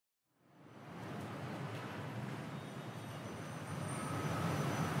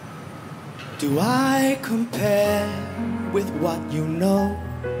Do I compare with what you know?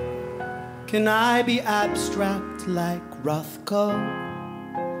 Can I be abstract like Rothko?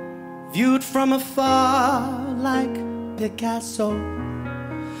 Viewed from afar like Picasso?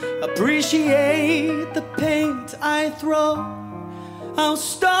 Appreciate the paint I throw. Our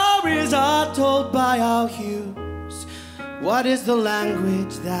stories are told by our hues. What is the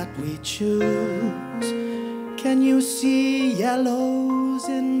language that we choose? Can you see yellows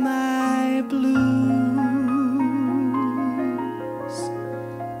in my blues?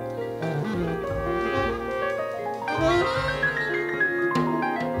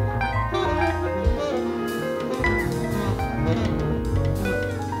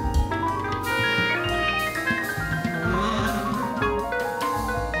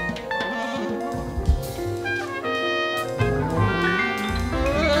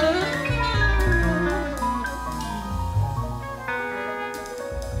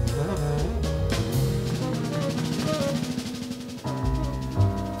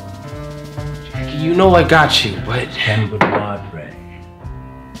 You know I got you, but... Pen with wad ready.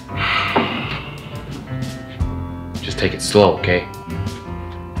 Just take it slow, okay?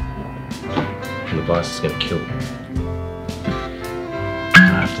 And the boss is gonna kill you.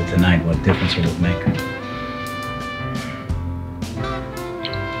 After tonight, what difference will it make?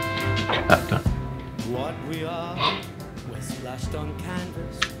 Done. What we are, we're splashed on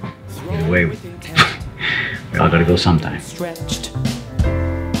canvas. Get away with it. We all gotta go sometime. Stretched.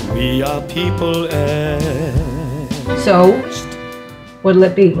 We are people. So, what'll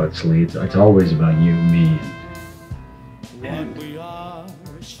it be? Let's lead. It's always about you, me, and We are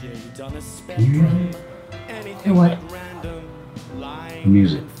shaped on a you spectrum. And what?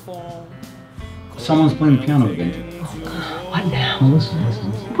 music. Someone's playing the piano again. What now? Well, listen.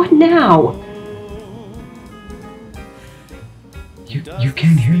 What now? You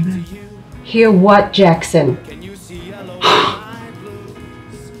can't hear that? Hear what, Jackson?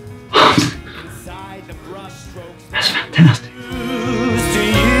 That's fantastic.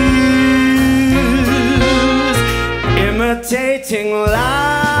 Imitating life.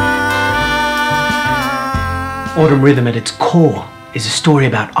 Autumn Rhythm at its core is a story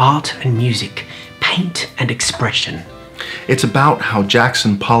about art and music, paint and expression. It's about how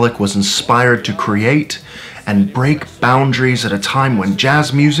Jackson Pollock was inspired to create and break boundaries at a time when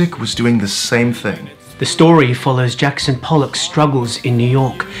jazz music was doing the same thing. The story follows Jackson Pollock's struggles in New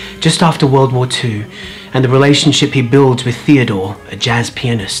York just after World War II and the relationship he builds with Theodore, a jazz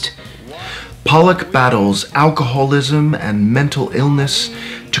pianist. Pollock battles alcoholism and mental illness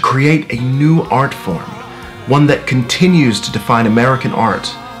to create a new art form, one that continues to define American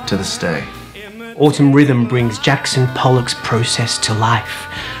art to this day. Autumn Rhythm brings Jackson Pollock's process to life,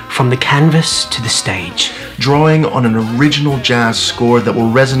 from the canvas to the stage. Drawing on an original jazz score that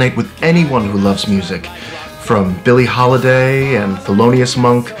will resonate with anyone who loves music, from Billie Holiday and Thelonious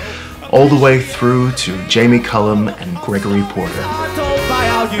Monk, all the way through to Jamie Cullum and Gregory Porter.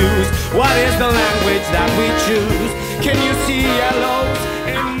 What is the language that we choose? Can you see yellows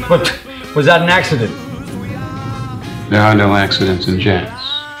in What? Was that an accident? There are no accidents in jazz.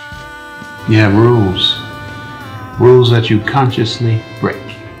 You have rules. Rules that you consciously break.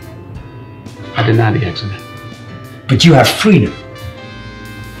 I deny the accident. But you have freedom.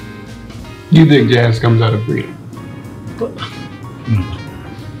 You think jazz comes out of freedom?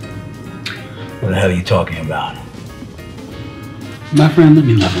 What the hell are you talking about? My friend, let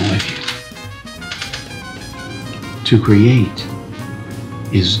me level with you. To create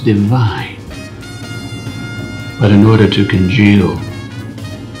is divine. But in order to congeal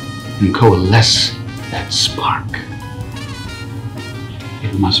and coalesce that spark,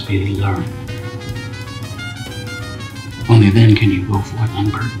 it must be learned. Only then can you go for it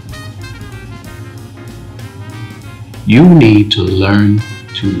unburdened. You need to learn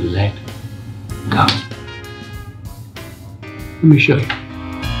to let go. Let me show you.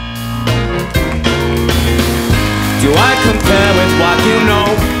 Do I compare with what you know?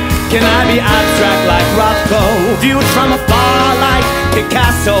 Can I be abstract like Rothko? Viewed from afar like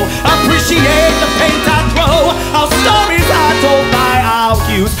Picasso? Appreciate the paint I throw. Our stories are told by our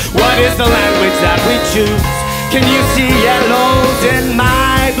cues. What is the language that we choose? Can you see yellows in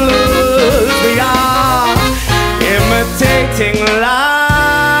my blues? We are imitating life,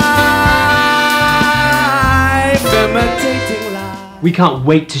 imitating life. We can't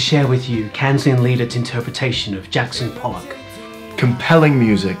wait to share with you Kansley and Lidert's interpretation of Jackson Pollock. Compelling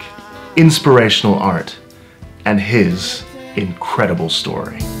music, inspirational art, and his incredible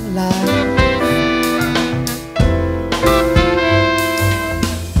story.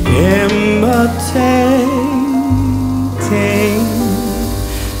 Imitating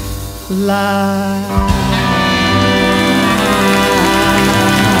life.